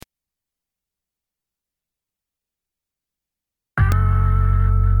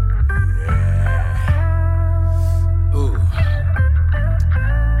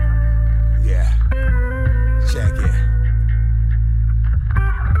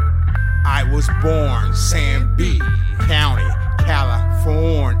was born San B County,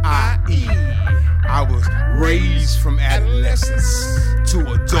 California, IE. I was raised from adolescence to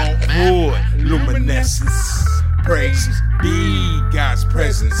adulthood, luminescence. Praise be God's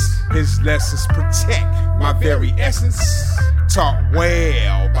presence. His lessons protect my very essence. Taught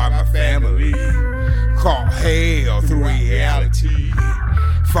well by my family. Caught hell through reality.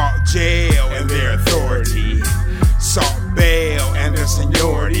 Fought jail and their authority. Sought bail and their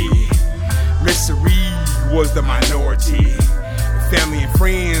seniority. MR.REE was the minority. Family and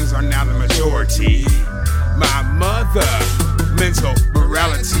friends are now the majority. My mother, mental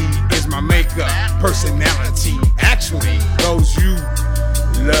morality is my makeup, personality. Actually, those you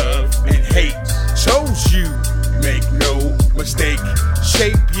love and hate chose you. Make no mistake,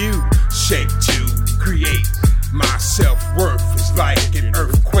 shape you, shape to create. My self-worth is like an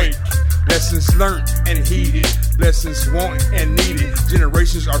earthquake. Lessons learned and heeded, blessings wanted and needed.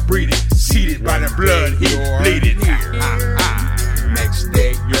 Generations are breeding, seeded by the blood he bleeded. Next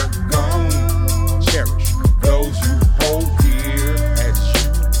day you're gone. Cherish those you hold dear as you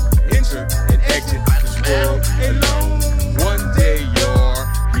enter and exit this world alone. One day you're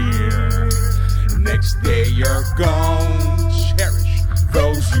here, next day you're gone. Cherish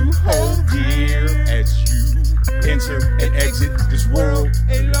those you hold dear as you enter and exit this world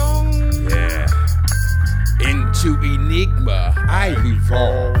alone. Yeah. Into Enyggma I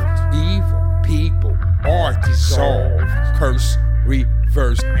evolved. Evil people are dissolved. Curse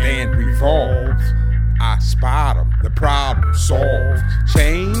reversed and revolved. I spot them, the problem solved.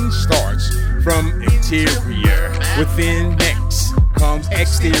 Change starts from interior. Within next comes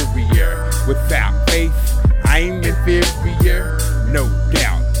exterior. Without faith, I'm inferior. No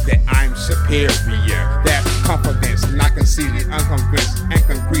doubt that I'm superior. That confidence, not conceited, unconvinced and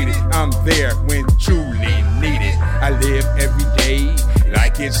concreted. I'm there when truly needed. I live every day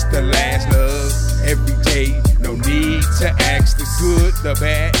like it's the last love. Every day, no need to ask the good, the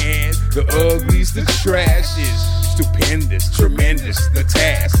bad, and the uglies, the trash is stupendous, tremendous, the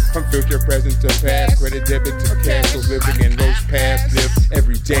task. From future, present to past, credit, debit to cash, so living in those past, live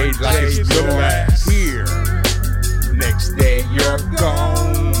every day like it's the last. Here, next day you're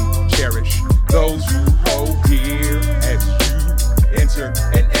gone. Cherish those you hold dear as you enter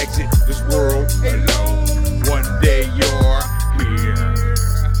and exit this world alone. One day you're here,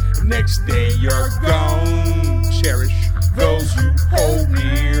 next day you're gone. Cherish those you hold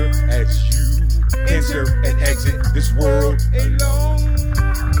near as you enter and exit this world alone.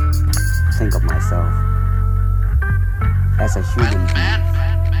 Think of myself as a human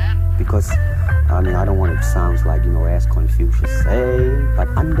being, because I don't want it to sound like, as Confucius say, but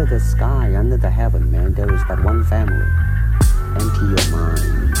under the sky, under the heaven, man, there is but one family. Empty your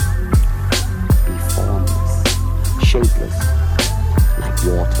mind. Be formless, shapeless, like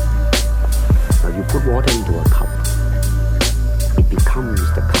water. Now you put water into a cup, it becomes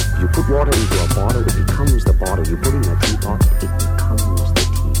the cup. You put water into a bottle, it becomes the bottle. You put in a teapot, it becomes the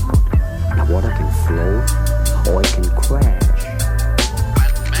teapot. Now water can flow, or it can crash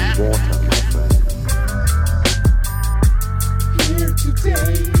in water, my friend. Here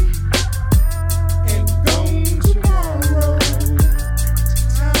today and gone tomorrow.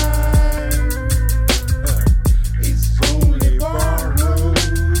 Time is only borrowed.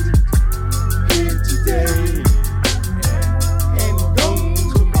 Here today and gone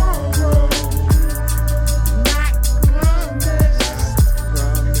tomorrow. Not promised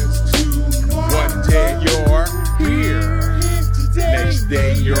tomorrow. One day you're here, next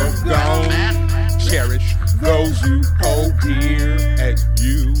day you're gone. Cherish those you hold dear as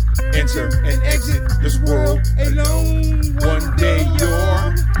you enter and exit this world alone. One day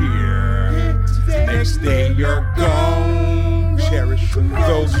you're here, next day you're gone. Cherish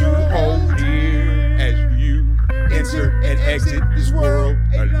those you hold dear as you enter and exit this world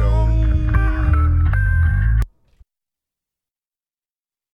alone.